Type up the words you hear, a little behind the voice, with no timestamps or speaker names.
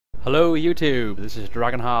Hello YouTube, this is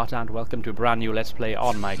Dragonheart and welcome to a brand new Let's Play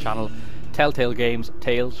on my channel, Telltale Games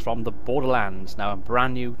Tales from the Borderlands. Now I'm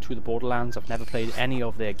brand new to the Borderlands, I've never played any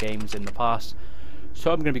of their games in the past,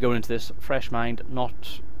 so I'm going to be going into this fresh mind,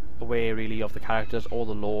 not aware really of the characters or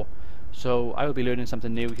the lore. So I will be learning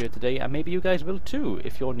something new here today, and maybe you guys will too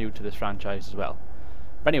if you're new to this franchise as well.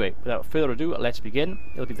 But anyway, without further ado, let's begin.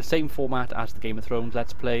 It'll be the same format as the Game of Thrones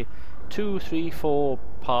Let's Play. 2, 3, 4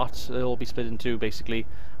 parts, they'll all be split in two basically,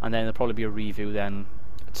 and then there'll probably be a review then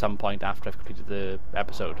at some point after I've completed the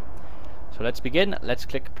episode. So let's begin, let's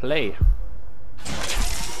click play.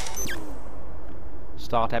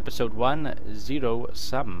 Start episode 1,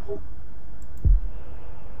 Zer0.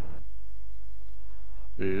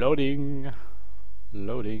 Loading.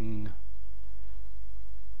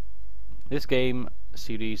 This game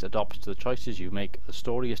series adopts to the choices you make. The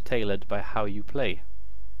story is tailored by how you play.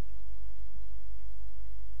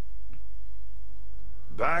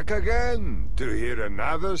 Back again to hear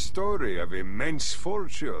another story of immense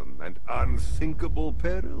fortune and unthinkable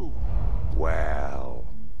peril. Well,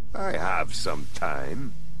 I have some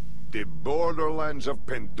time. The Borderlands of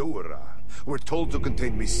Pandora were told to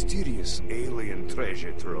contain mysterious alien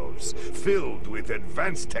treasure troves filled with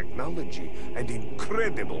advanced technology and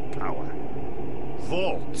incredible power.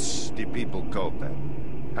 Vaults, the people called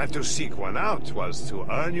them. And to seek one out was to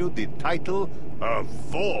earn you the title of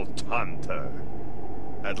Vault Hunter.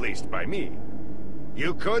 At least by me.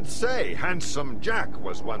 You could say Handsome Jack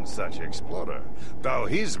was one such explorer, though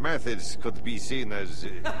his methods could be seen as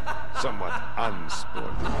somewhat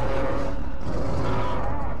unsporting.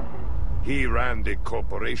 He ran the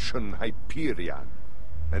corporation Hyperion,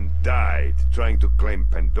 and died trying to claim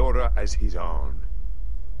Pandora as his own.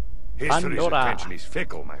 History's attention is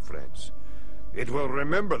fickle, my friends. It will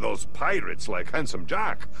remember those pirates like Handsome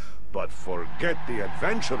Jack, but forget the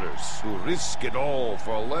adventurers who risk it all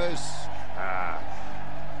for less,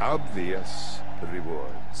 obvious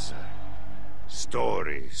rewards.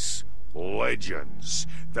 Stories, legends,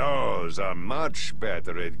 those are much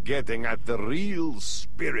better at getting at the real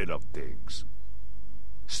spirit of things.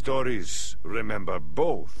 Stories remember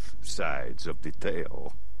both sides of the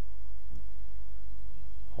tale.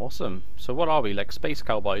 Awesome. So what are we, like space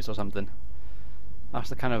cowboys or something? That's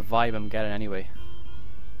the kind of vibe I'm getting anyway.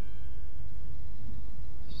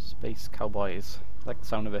 Space cowboys. I like the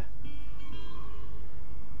sound of it.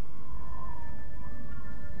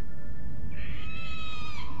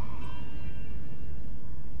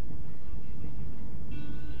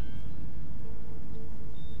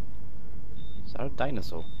 Is that a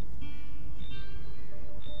dinosaur?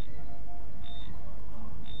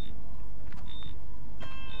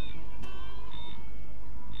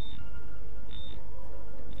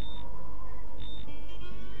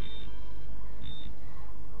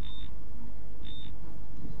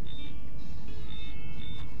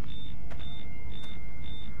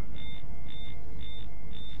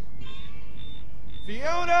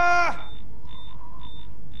 Fiona!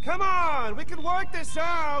 Come on, we can work this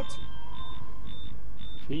out!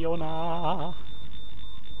 Fiona!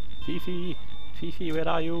 Fifi, where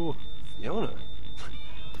are you? Fiona?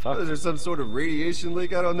 Fuck. Is there some sort of radiation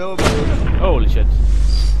leak I don't know about? Holy shit.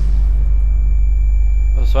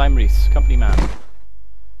 Oh, so I'm Rhys, company man.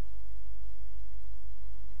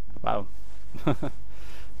 Wow.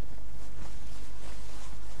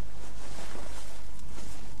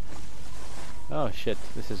 Oh shit,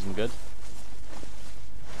 this isn't good.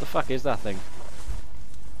 What the fuck is that thing?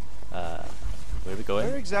 Where are we going?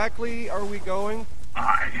 Where exactly are we going?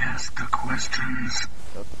 I ask the questions.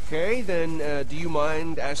 Okay, then do you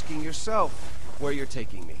mind asking yourself where you're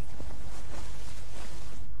taking me?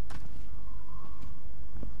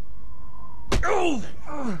 Oh!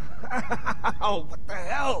 Ow, what the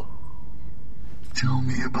hell? Tell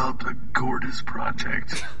me about the Gordis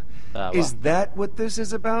project. Is that what this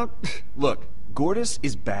is about? Look, Gordis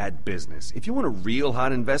is bad business. If you want a real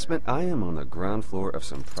hot investment, I am on the ground floor of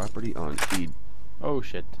some property on Eden. Oh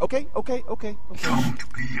shit. Okay.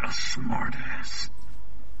 Don't be a smartass.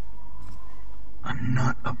 I'm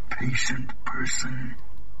not a patient person.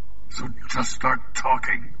 So just start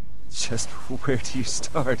talking. Just where do you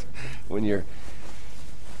start when you're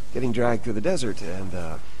getting dragged through the desert and,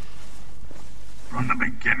 From the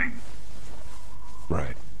beginning.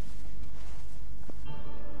 Right.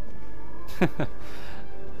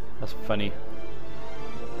 That's funny.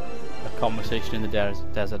 A conversation in the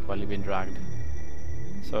desert while you're being dragged.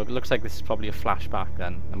 So it looks like this is probably a flashback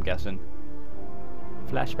then, I'm guessing.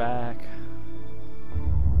 Flashback.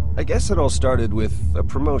 I guess it all started with a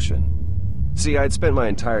promotion. See, I'd spent my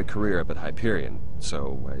entire career up at Hyperion,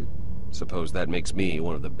 so I Suppose that makes me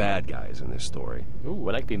one of the bad guys in this story. Ooh,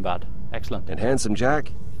 I like being bad. Excellent. And Handsome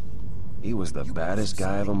Jack, he was the baddest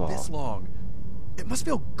guy of them all. This long. It must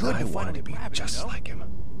feel good I to wanted finally to be grab it, just you know? like him.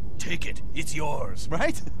 Take it. It's yours,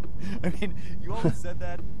 right? I mean, you always said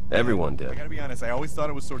that. Everyone I did. gotta be honest, I always thought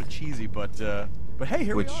it was sort of cheesy, but hey,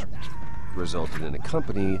 here Which we are. resulted in a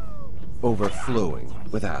company overflowing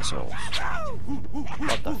with assholes.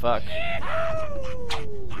 What the fuck?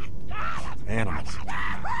 Animals.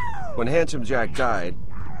 When Handsome Jack died,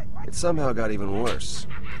 it somehow got even worse.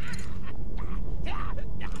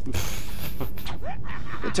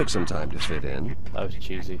 It took some time to fit in. That was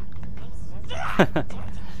cheesy.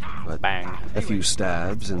 But Bang. a few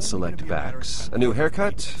stabs and select backs, a new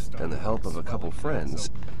haircut, and the help of a couple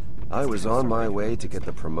friends, I was on my way to get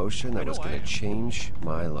the promotion that was going to change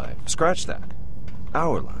my life. Scratch that.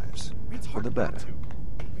 Our lives. For the better.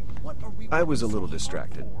 I was a little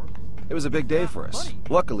distracted. It was a big day for us.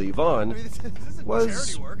 Luckily, Vaughn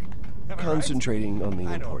was concentrating on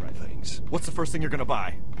the important things. What's the first thing you're gonna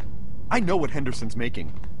buy? I know what Henderson's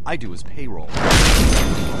making. I do his payroll.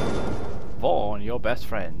 Vaughn, your best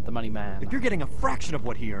friend, the money man. If you're getting a fraction of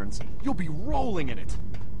what he earns, you'll be rolling in it.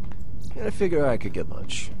 And I figure I could get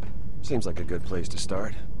lunch. Seems like a good place to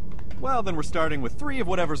start. Well, then we're starting with 3 of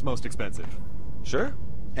whatever's most expensive. Sure.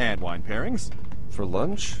 And wine pairings. For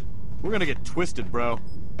lunch? We're gonna get twisted, bro.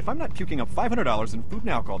 If I'm not puking up $500 in food and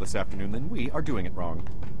alcohol this afternoon, then we are doing it wrong.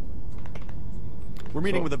 We're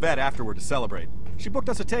meeting with a vet afterward to celebrate. She booked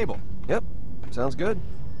us a table. Yep. Sounds good.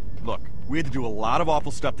 Look, we had to do a lot of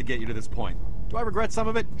awful stuff to get you to this point. Do I regret some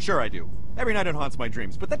of it? Sure I do. Every night it haunts my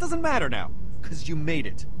dreams, but that doesn't matter now. Because you made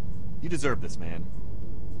it. You deserve this, man.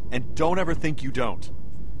 And don't ever think you don't.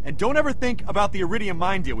 And don't ever think about the Iridium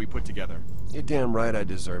mine deal we put together. You're damn right I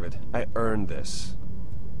deserve it. I earned this.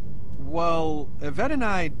 Well, Yvette and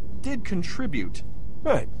I did contribute.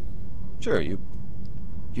 Right. Sure, you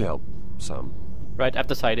help some. Right, I've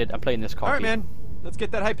decided I'm playing this cocky. Alright, man. Let's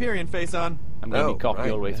get that Hyperion face on. I'm going to be cocky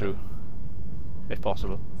all the way yeah. through. If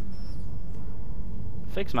possible.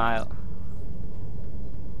 Fake smile.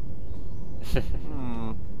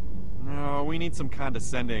 No, we need some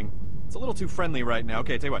condescending. It's a little too friendly right now.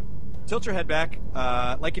 Okay, tell you what. Tilt your head back.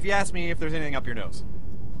 Like if you ask me if there's anything up your nose.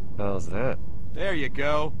 How's that? There you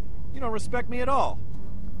go. You don't respect me at all.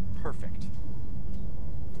 Perfect.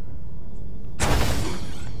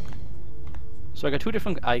 So I got 2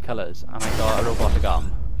 different eye colours, and I got a robotic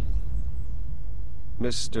arm.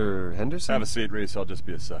 Mr. Henderson? Have a seat, Rhys. I'll just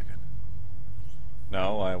be a second.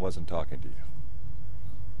 No, I wasn't talking to you.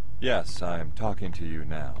 Yes, I'm talking to you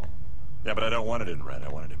now. Yeah, but I don't want it in red. I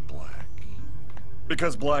want it in black.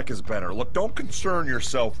 Because black is better. Look, don't concern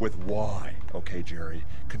yourself with why, okay, Jerry?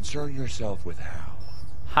 Concern yourself with how.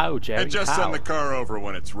 How, Jerry? And just how? send the car over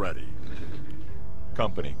when it's ready.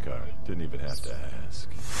 Company car. Didn't even have to ask.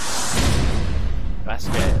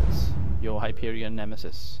 Vasquez, your Hyperion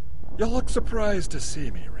nemesis. You look surprised to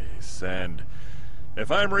see me, Rhys, and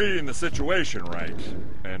if I'm reading the situation right,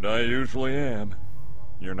 and I usually am,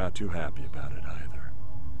 you're not too happy about it either.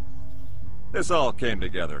 This all came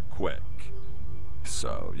together quick,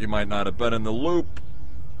 so you might not have been in the loop,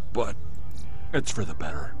 but it's for the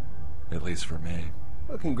better, at least for me.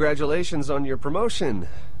 Well, congratulations on your promotion.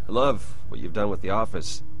 I love what you've done with the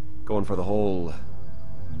office. Going for the whole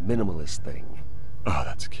minimalist thing. Oh,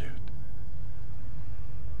 that's cute.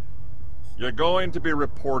 You're going to be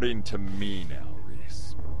reporting to me now,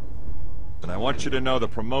 Rhys. And I want you to know the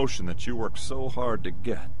promotion that you worked so hard to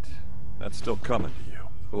get, that's still coming to you.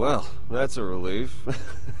 Well, that's a relief.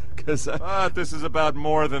 Because But this is about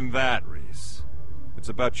more than that, Rhys. It's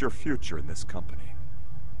about your future in this company.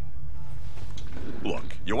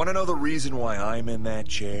 Look, you want to know the reason why I'm in that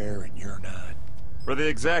chair and you're not? For the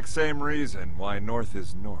exact same reason why North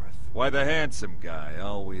is North. Why the handsome guy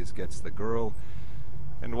always gets the girl.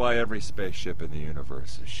 And why every spaceship in the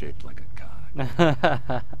universe is shaped like a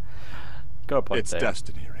cock. Got a point It's there.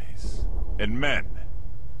 destiny, Rhys. And men,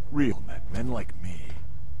 real men like me,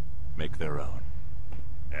 make their own.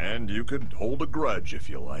 And you could hold a grudge if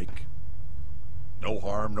you like. No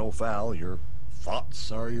harm, no foul. Your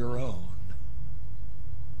thoughts are your own.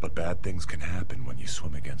 But bad things can happen when you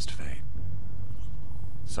swim against fate.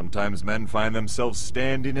 Sometimes men find themselves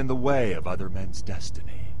standing in the way of other men's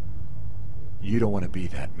destiny. You don't want to be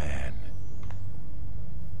that man.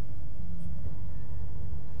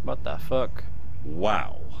 What the fuck?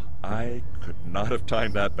 Wow. I could not have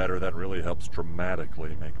timed that better. That really helps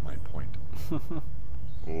dramatically make my point.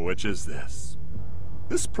 Which is this.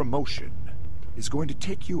 This promotion is going to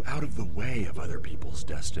take you out of the way of other people's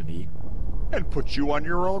destiny and put you on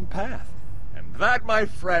your own path. And that, my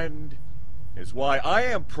friend, is why I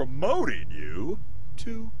am promoting you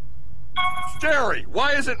to... Gary,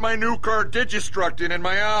 why isn't my new car digistructed in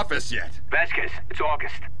my office yet? Vasquez, it's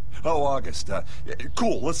August. Oh, August.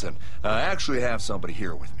 Cool, listen. I actually have somebody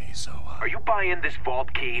here with me, so... Are you buying this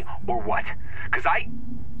vault key, or what? Because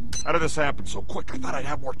How did this happen so quick? I thought I'd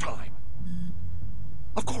have more time.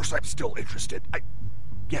 Of course I'm still interested.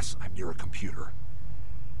 Yes, I'm near a computer.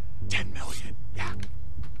 10 million, yeah.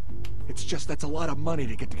 It's just that's a lot of money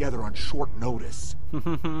to get together on short notice.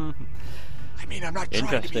 I mean, I'm not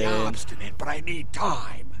trying to be obstinate, but I need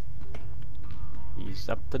time. He's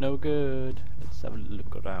up to no good. Let's have a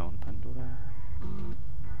look around, Pandora.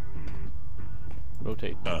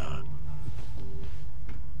 Rotate.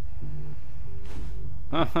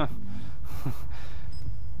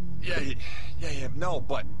 Yeah, no,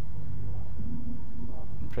 but...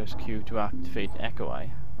 Press Q to activate Echo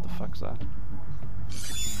Eye. What the fuck's that?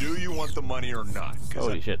 Do you want the money or not?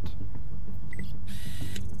 Holy shit.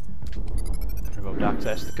 Remote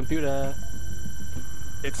access the computer.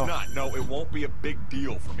 It's not. No, it won't be a big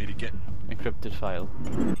deal for me to get... Encrypted file.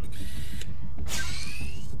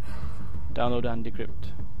 Download and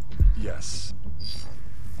decrypt. Yes.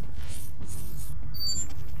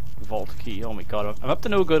 Vault key. Oh my god. I'm up to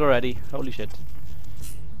no good already. Holy shit.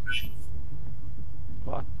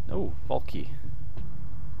 What? Oh, vault key.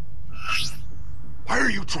 Why are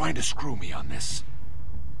you trying to screw me on this?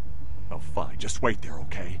 Oh, fine. Just wait there,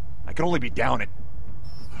 okay? I can only be down at...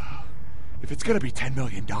 If it's gonna be $10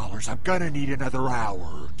 million, I'm gonna need another hour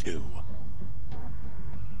or two.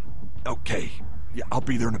 Okay. Yeah, I'll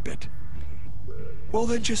be there in a bit. Well,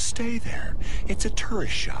 then just stay there. It's a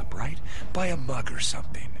tourist shop, right? Buy a mug or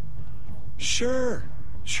something. Sure.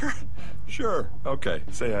 Okay,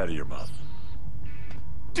 say hi to your mom.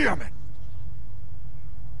 Damn it!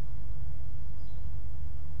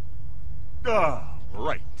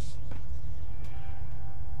 Right.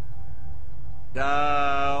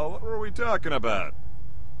 What were we talking about?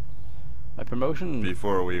 My promotion?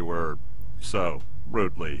 Before we were so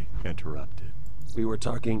rudely interrupted. We were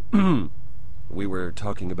talking... we were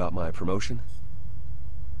talking about my promotion?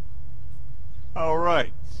 All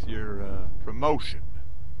right, your promotion.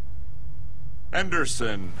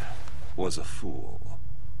 Henderson was a fool.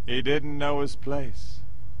 He didn't know his place.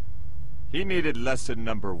 He needed lesson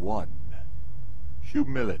number 1.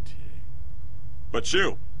 Humility. But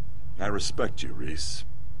you, I respect you, Rhys.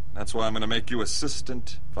 That's why I'm gonna make you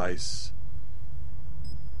assistant vice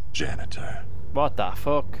janitor. What the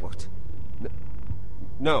fuck? What?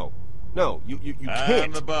 No, you can't.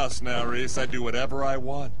 I'm the boss now, Rhys. I do whatever I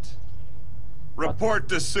want. Report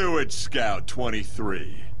to Sewage Scout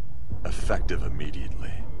 23. Effective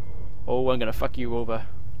immediately. Oh, I'm gonna fuck you over.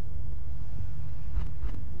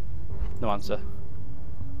 No answer.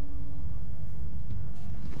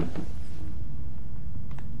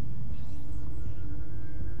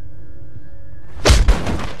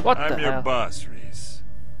 What the hell? I'm your boss, Rhys.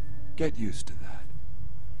 Get used to that.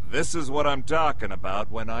 This is what I'm talking about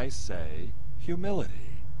when I say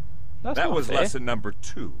humility. That's that not was fair. lesson number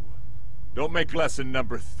 2. Don't make lesson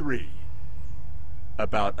number 3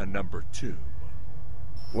 about a number 2.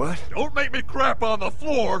 What? Don't make me crap on the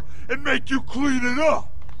floor and make you clean it up!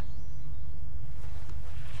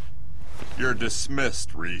 You're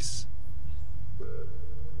dismissed, Rhys.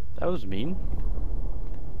 That was mean.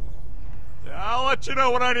 I'll let you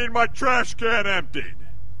know when I need my trash can emptied.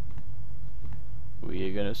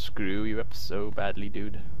 We're gonna screw you up so badly,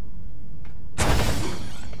 dude.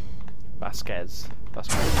 Vasquez.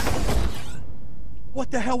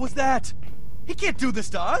 What the hell was that? He can't do this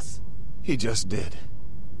to us! He just did.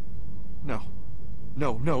 No,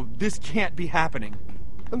 this can't be happening.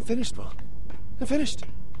 I'm finished, Vaughn. I'm finished.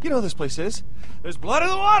 You know how this place is. There's blood in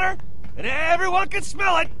the water, and everyone can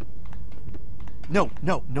smell it! No,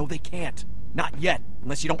 they can't. Not yet,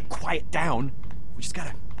 unless you don't quiet down. We just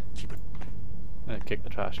gotta keep it... I'm gonna kick the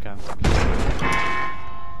trash can.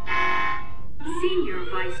 Senior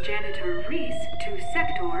Vice Janitor Rhys to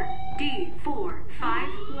Sector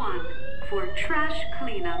D451 for trash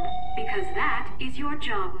cleanup, because that is your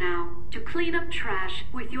job now, to clean up trash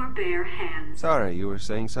with your bare hands. Sorry, you were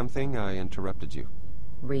saying something? I interrupted you.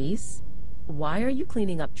 Rhys, why are you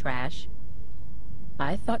cleaning up trash?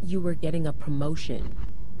 I thought you were getting a promotion.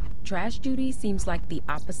 Trash duty seems like the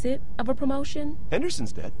opposite of a promotion.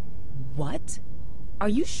 Henderson's dead. What? Are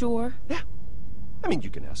you sure? Yeah. I mean,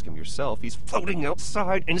 you can ask him yourself. He's floating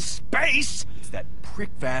outside in space! It's that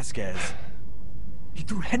prick Vasquez. He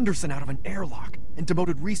threw Henderson out of an airlock and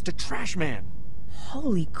demoted Rhys to trash man.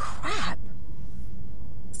 Holy crap.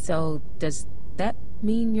 So, does that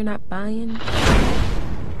mean you're not buying?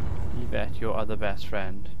 Yvette, your other best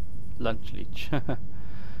friend. Lunch leech.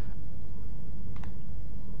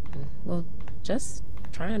 Well, just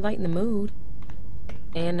trying to lighten the mood.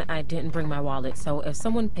 And I didn't bring my wallet, so if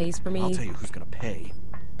someone pays for me... I'll tell you who's gonna pay.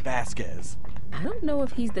 Vasquez. I don't know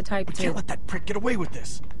if he's the type We to... can't let that prick get away with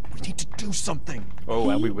this. We need to do something. Oh,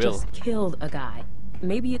 and we He will. just killed a guy.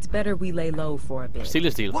 Maybe it's better we lay low for a bit. Steal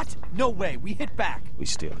his deal. What? No way. We hit back. We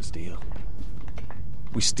steal his deal.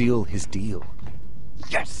 We steal his deal.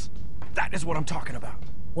 Yes! That is what I'm talking about.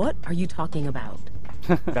 What are you talking about?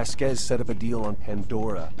 Vasquez set up a deal on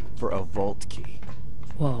Pandora for a vault key.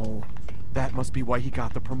 Whoa. That must be why he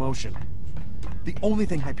got the promotion. The only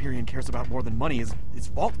thing Hyperion cares about more than money is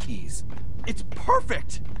vault keys. It's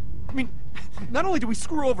perfect! I mean, not only do we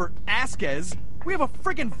screw over Vasquez, we have a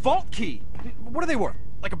friggin' vault key! What are they worth?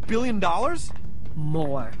 Like $1 billion?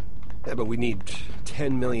 More. Yeah, but we need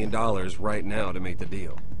 $10 million right now to make the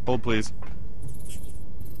deal. Hold, please.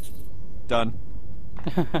 Done.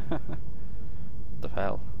 The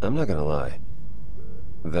hell? I'm not gonna lie.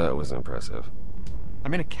 That was impressive.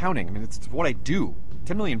 I'm in accounting. I mean, it's what I do.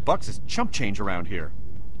 $10 million is chump change around here.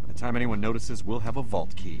 By the time anyone notices, we'll have a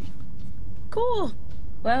vault key. Cool.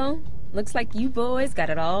 Well, looks like you boys got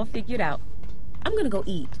it all figured out. I'm gonna go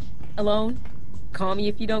eat. Alone. Call me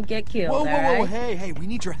if you don't get killed, Whoa, whoa, whoa, alright? hey, we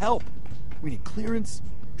need your help. We need clearance,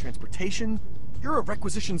 transportation. You're a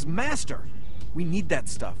requisitions master. We need that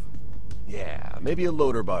stuff. Yeah, maybe a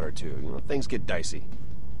loader bot or two. You know, things get dicey.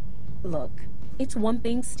 Look, it's one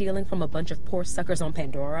thing stealing from a bunch of poor suckers on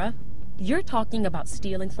Pandora. You're talking about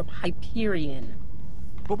stealing from Hyperion.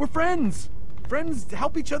 But we're friends. Friends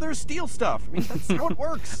help each other steal stuff. I mean, that's how it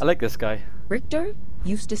works. I like this guy. Richter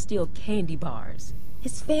used to steal candy bars.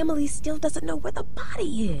 His family still doesn't know where the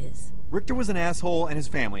body is. Richter was an asshole, and his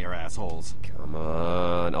family are assholes. Come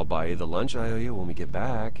on, I'll buy you the lunch I owe you when we get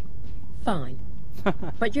back. Fine.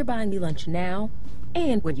 But you're buying me lunch now,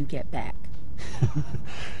 and when you get back.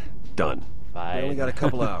 Done. Fine. We only got a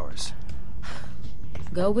couple hours.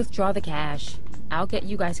 Go withdraw the cash. I'll get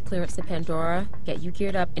you guys clearance to Pandora, get you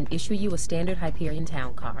geared up, and issue you a standard Hyperion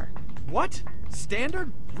town car. What?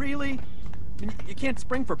 Standard? Really? I mean, you can't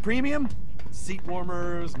spring for premium? Seat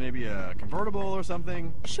warmers, maybe a convertible or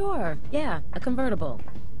something? Sure, yeah, a convertible.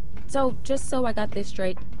 So, just so I got this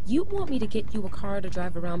straight, you want me to get you a car to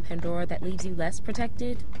drive around Pandora that leaves you less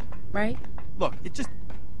protected, right? Look, if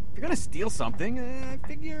you're gonna steal something, I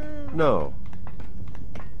figure... No.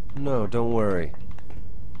 No, don't worry.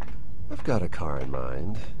 I've got a car in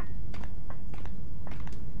mind.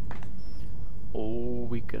 Oh,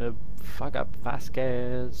 we gonna fuck up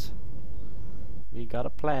Vasquez. We got a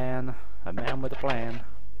plan. A man with a plan.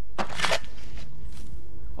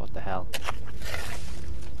 What the hell?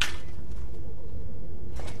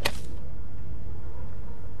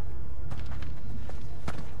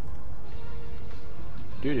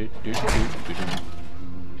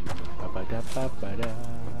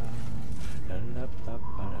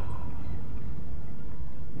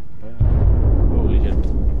 Holy shit.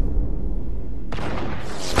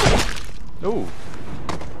 Oh.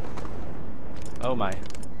 Oh my.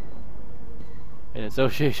 In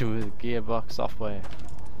association with Gearbox Software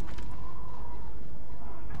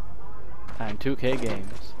and 2K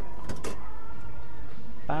Games.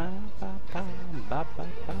 Ba, ba, ba, ba, ba,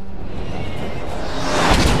 ba.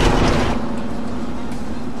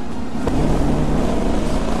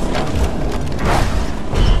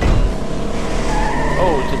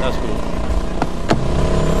 Oh, shit, that's cool.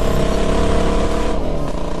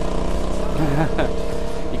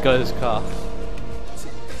 He got his car.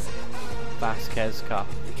 Vasquez car.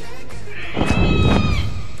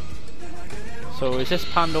 So is this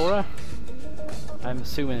Pandora? I'm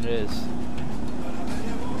assuming it is.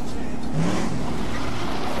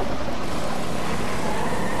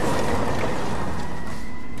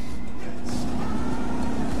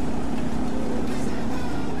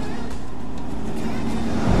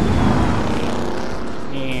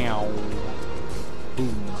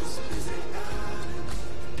 Boom.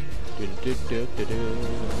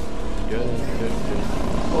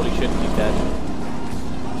 Holy shit, he's dead.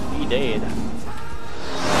 He dead.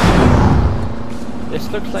 This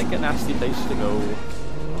looks like a nasty place to go.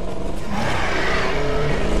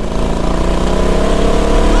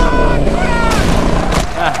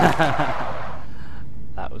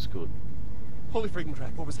 That was good. Holy freaking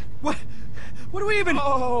crap, what was that? What do we even...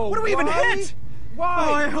 Oh, what do we even why? hit? Why?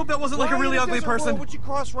 Oh, I hope that wasn't like a really ugly person. What'd you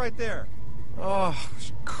cross right there? Oh,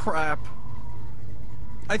 crap.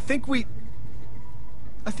 I think we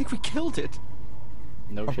killed it.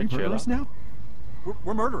 No Are shit, we murderers Sherlock. now?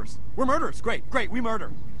 We're murderers. We're murderers. Great, we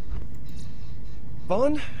murder.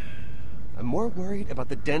 Vaughn, I'm more worried about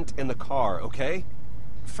the dent in the car, okay?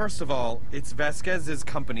 First of all, it's Vasquez's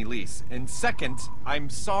company lease. And second, I'm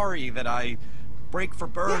sorry that I break for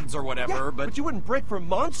birds or whatever, but you wouldn't break for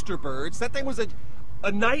monster birds. That thing was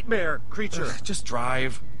a nightmare creature. Ugh, just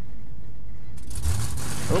drive.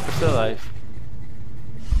 Oh, it's still alive.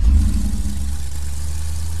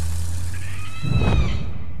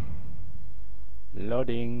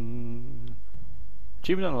 Loading.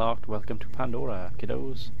 Achievement unlocked. Welcome to Pandora,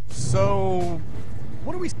 kiddos. So,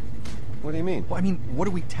 what do we... What do you mean? Well, I mean, what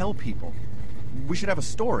do we tell people? We should have a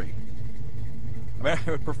story. I mean,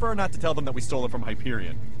 I would prefer not to tell them that we stole it from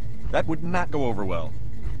Hyperion. That would not go over well.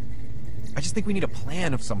 I just think we need a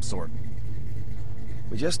plan of some sort.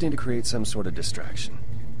 We just need to create some sort of distraction.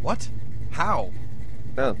 What? How?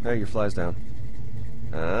 Oh, hey, your fly's down.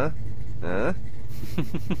 Huh?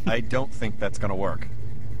 I don't think that's gonna work.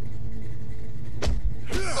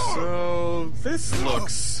 So, this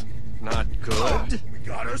looks not good. We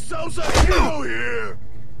got ourselves a hero here!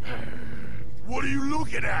 What are you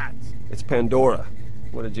looking at? It's Pandora.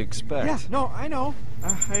 What did you expect? Yeah, no, I know.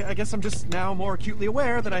 I guess I'm just now more acutely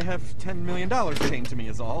aware that I have $10 million chained to me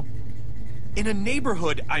is all. In a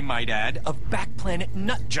neighborhood, I might add, of back-planet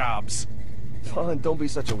nut jobs. Vaughn, don't be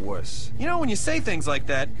such a wuss. You know, when you say things like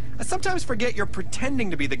that, I sometimes forget you're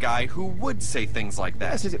pretending to be the guy who would say things like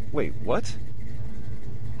that. Wait, what?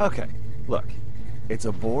 Okay, look. It's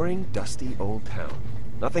a boring, dusty old town.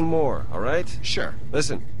 Nothing more, all right? Sure.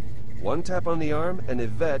 Listen, one tap on the arm, and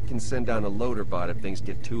Yvette can send down a loader bot if things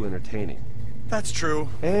get too entertaining. That's true.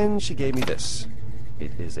 And she gave me this.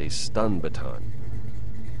 It is a stun baton.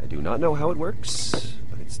 I do not know how it works,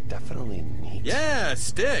 but it's definitely neat. Yeah,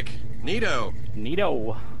 stick. Neato.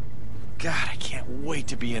 Neato. God, I can't wait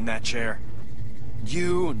to be in that chair.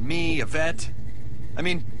 You and me, Yvette. I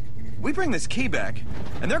mean, we bring this key back,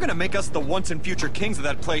 and they're gonna make us the once and future kings of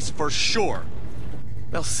that place for sure.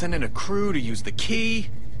 They'll send in a crew to use the key,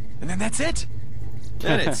 and then that's it.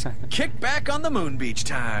 Then it's kick back on the moon beach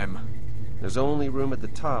time. There's only room at the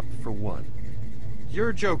top for one.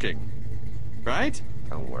 You're joking, right?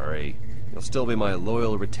 Don't worry. You'll still be my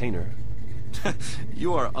loyal retainer.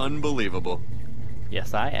 You are unbelievable.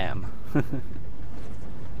 Yes, I am.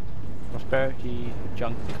 Prosperity,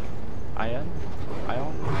 junk, ion?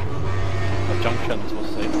 Or junction, I was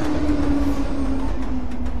supposed to say.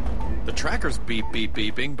 The tracker's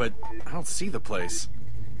beeping, but I don't see the place.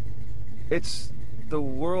 It's the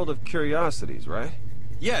world of curiosities, right?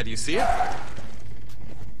 Yeah, do you see it?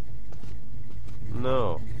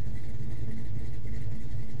 No.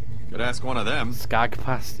 Could ask one of them. Skag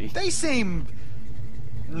pasty. They seem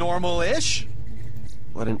normal-ish.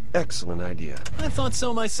 What an excellent idea. I thought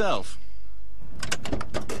so myself.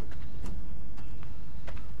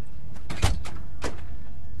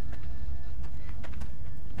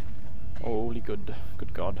 Holy good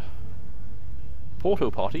God.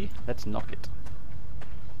 Porto potty, let's knock it.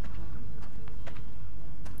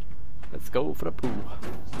 Let's go for a poo.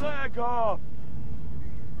 Slag off!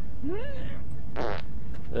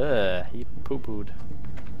 He poo-pooed.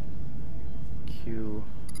 Q.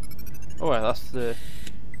 Oh, well, that's the...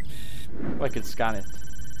 Oh, I could scan it.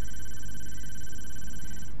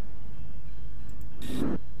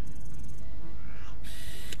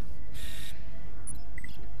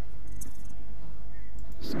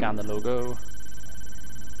 Scan the logo.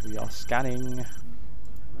 We are scanning.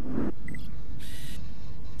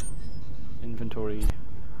 Inventory.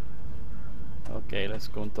 Okay, let's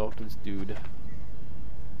go and talk to this dude.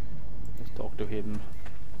 Let's talk to him.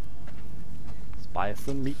 Let's buy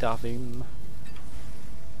some meat off him.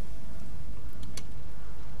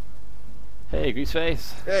 Hey, Grease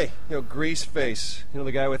Face. Hey, Grease Face. You know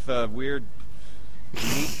the guy with the weird meat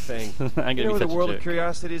thing. I'm You know where the world of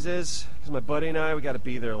curiosities is? Because my buddy and I, we gotta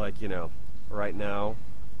be there, like, right now.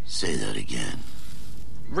 Say that again.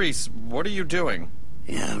 Rhys, what are you doing?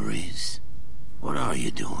 Yeah, Rhys. What are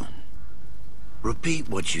you doing? Repeat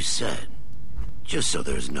what you said. Just so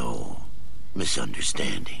there's no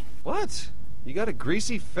misunderstanding. What? You got a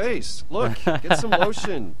greasy face. Look, get some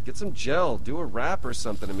lotion, get some gel, do a rap or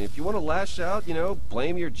something. I mean, if you want to lash out,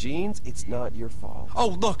 blame your genes, it's not your fault. Oh,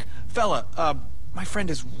 look, fella, my friend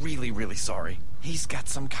is really, really sorry. He's got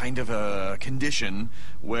some kind of a condition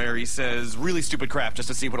where he says really stupid crap just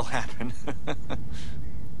to see what'll happen.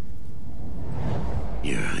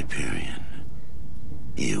 You're Hyperion.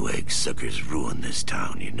 You egg suckers ruined this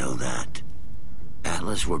town, you know that?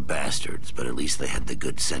 Atlas were bastards, but at least they had the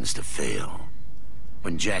good sense to fail.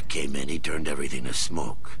 When Jack came in, he turned everything to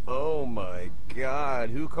smoke. Oh my God,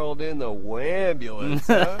 who called in the wambulance,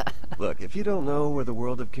 huh? Look, if you don't know where the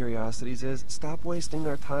world of curiosities is, stop wasting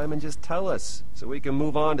our time and just tell us, so we can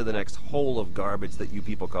move on to the next hole of garbage that you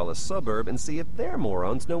people call a suburb and see if their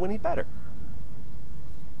morons know any better.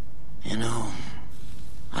 You know,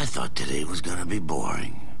 I thought today was gonna be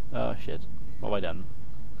boring. Oh shit. What have I done?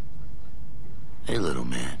 Hey, little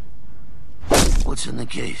man. What's in the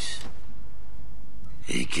case?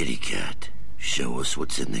 Hey, kitty cat. Show us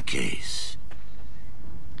what's in the case.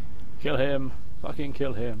 Kill him. Fucking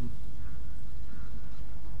kill him.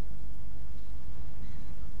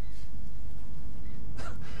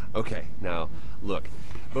 Okay, now, look.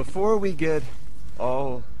 Before we get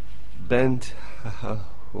all bent...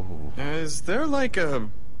 Is there like a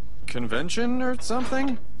convention or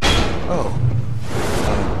something? Oh.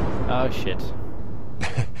 Oh shit.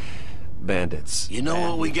 Bandits. You know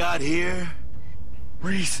what we got here?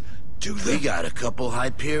 Rhys, do We got a couple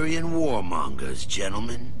Hyperion warmongers,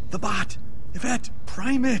 gentlemen. the bot. Yvette,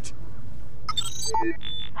 prime it.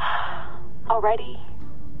 Already?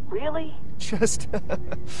 Really? Just... give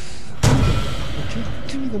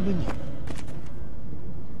me the menu.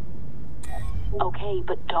 Okay,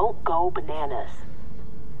 but don't go bananas.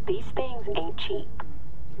 These things ain't cheap.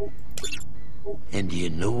 And do you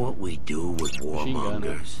know what we do with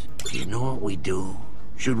warmongers? Do you know what we do?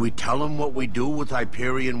 Should we tell them what we do with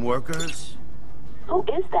Hyperion workers? Who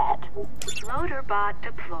is that? Loader bot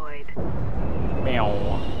deployed.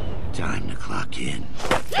 Meow. Time to clock in.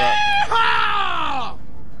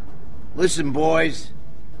 Listen, boys.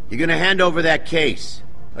 You're gonna hand over that case,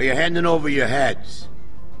 or you're handing over your heads.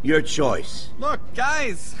 Your choice. Look,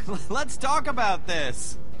 guys, let's talk about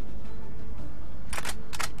this.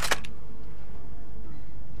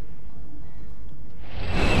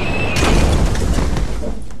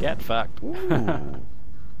 Get fucked. Ooh.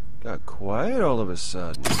 Got quiet all of a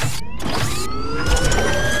sudden.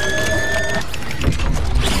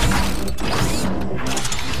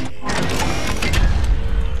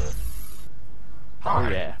 Oh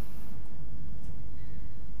yeah.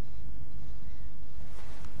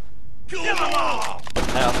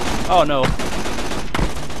 Hell. Oh no.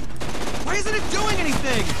 Why isn't it doing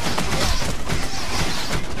anything?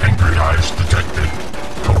 Angry eyes detected.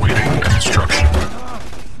 Awaiting instruction.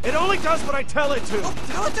 It only does what I tell it to. Oh,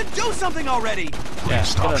 tell it to do something already. Yeah,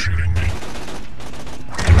 Stop get him. shooting me.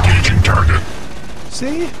 Engaging target.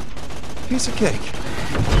 See? Piece of cake.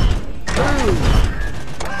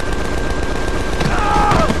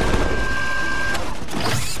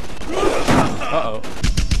 Uh-oh.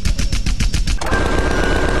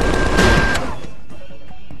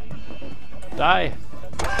 Die.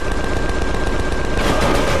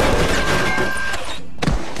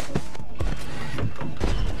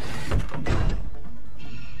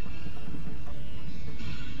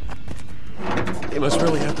 They must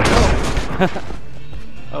really have to go.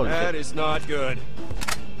 Holy That shit. is not good.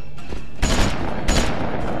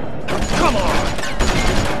 Come on!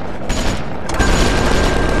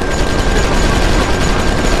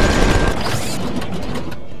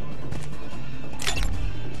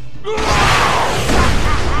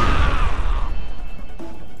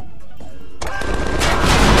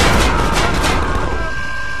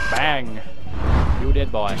 Bang. You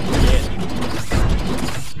dead boy. You dead.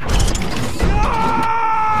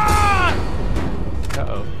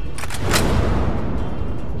 Uh-oh.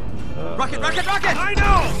 Rocket, rocket, rocket! I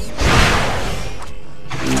know!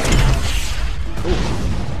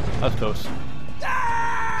 That's close.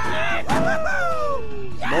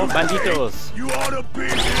 More banditos. You ought to be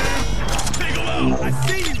here. Take 'em out. I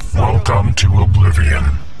see you, son. Welcome to Oblivion.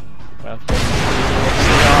 Well,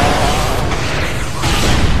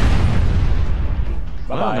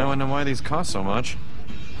 Well, bye-bye. now I know why these cost so much.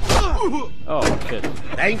 Oh shit.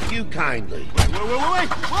 Thank you kindly. Wait!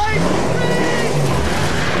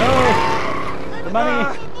 No! The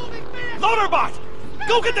money! Loaderbot!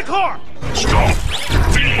 Go get the car! Stop.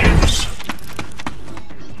 Thieves.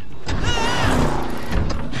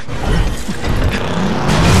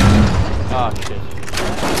 Ah shit.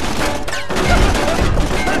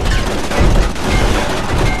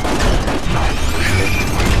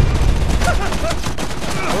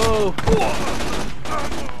 Oh!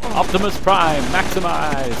 Optimus Prime,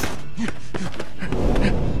 maximize!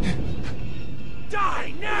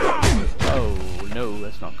 Die now. Oh no,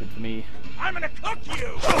 that's not good for me. I'm gonna cook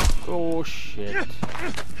you. Oh shit.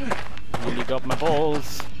 Nearly got my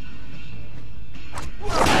balls.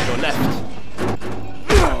 I go left.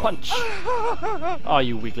 Punch! Oh,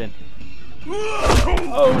 you weakling.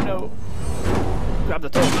 Oh no! Grab the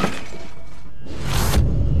torch.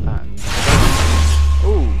 And...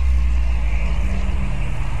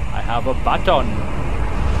 have a baton.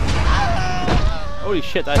 Holy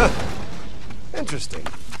shit, I... Interesting.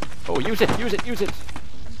 Oh, use it, use it, use it!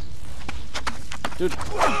 Dude.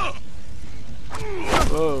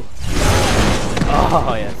 Whoa.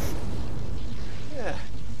 Oh, yes. Yeah.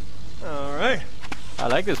 Alright. I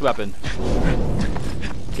like this weapon.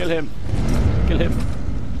 Kill him. Kill him.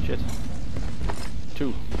 Shit.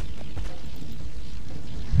 2.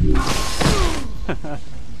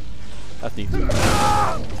 That's neat.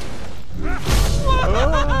 Oh.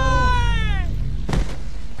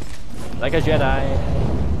 Like a Jedi.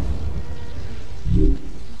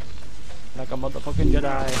 Like a motherfucking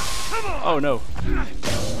Jedi. Oh no.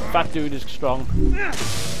 Fat dude is strong.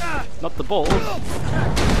 Not the balls.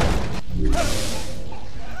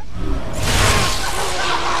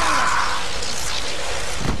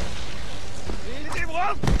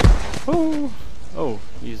 Ooh. Oh,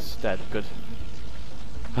 he's dead. Good.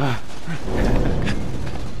 Vaughn!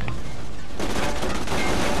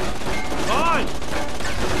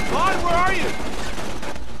 Vaughn, where are you?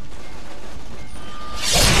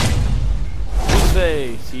 His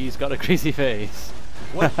face. He's got a crazy face.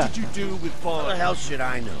 What did you do with Vaughn? How the hell should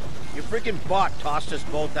I know? Your freaking bot tossed us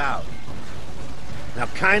both out. Now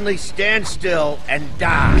kindly stand still and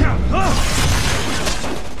die.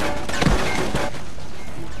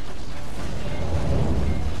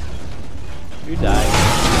 You die.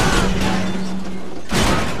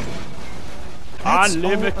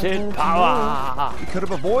 Unlimited power. We could have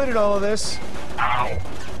avoided all of this. Ow!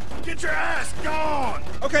 Get your ass gone!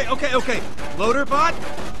 Okay. Loader bot,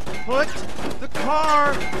 put the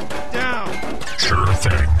car down. Sure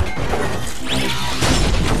thing.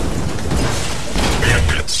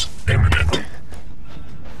 Bandits imminent.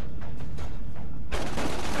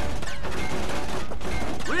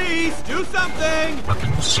 Rhys, do something!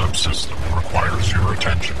 Weapons subsystem requires your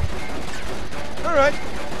attention. Alright,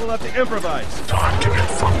 we'll have to improvise. Time to get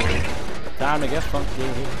funky. Time to get funky.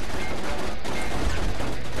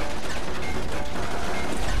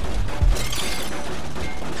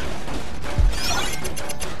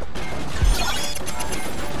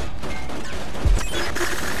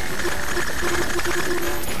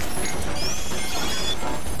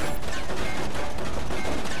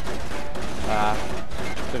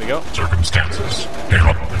 There we go. Circumstances.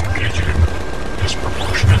 Now engaging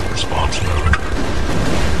disproportionate response mode.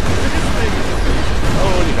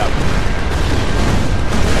 Holy crap.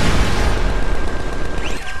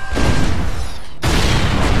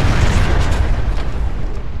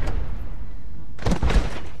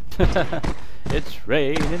 It's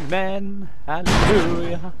raining men.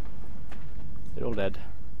 Hallelujah. They're all dead.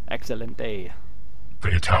 Excellent day.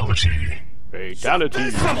 Fatality.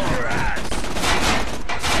 Fatality.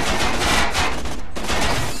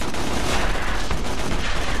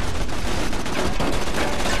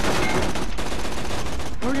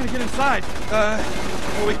 We're gonna get inside. Well,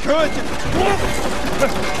 we could.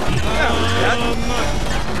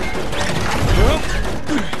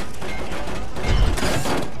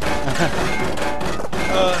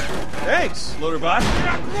 Thanks, Loaderbot.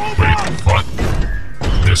 Wait, what?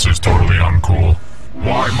 This is totally uncool.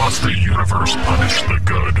 Why must the universe punish the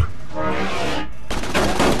good? Ow.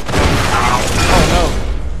 Oh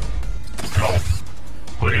Help.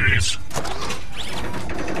 Please.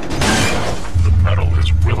 The metal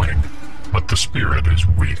is willing, but the spirit is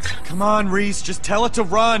weak. Come on, Rhys, just tell it to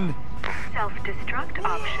run. Self-destruct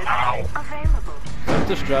option Ow. available. no.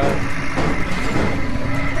 Destroy.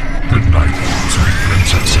 Good night, sweet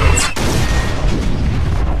princess of...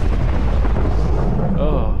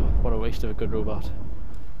 Oh, what a waste of a good robot.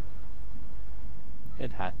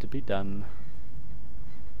 It had to be done.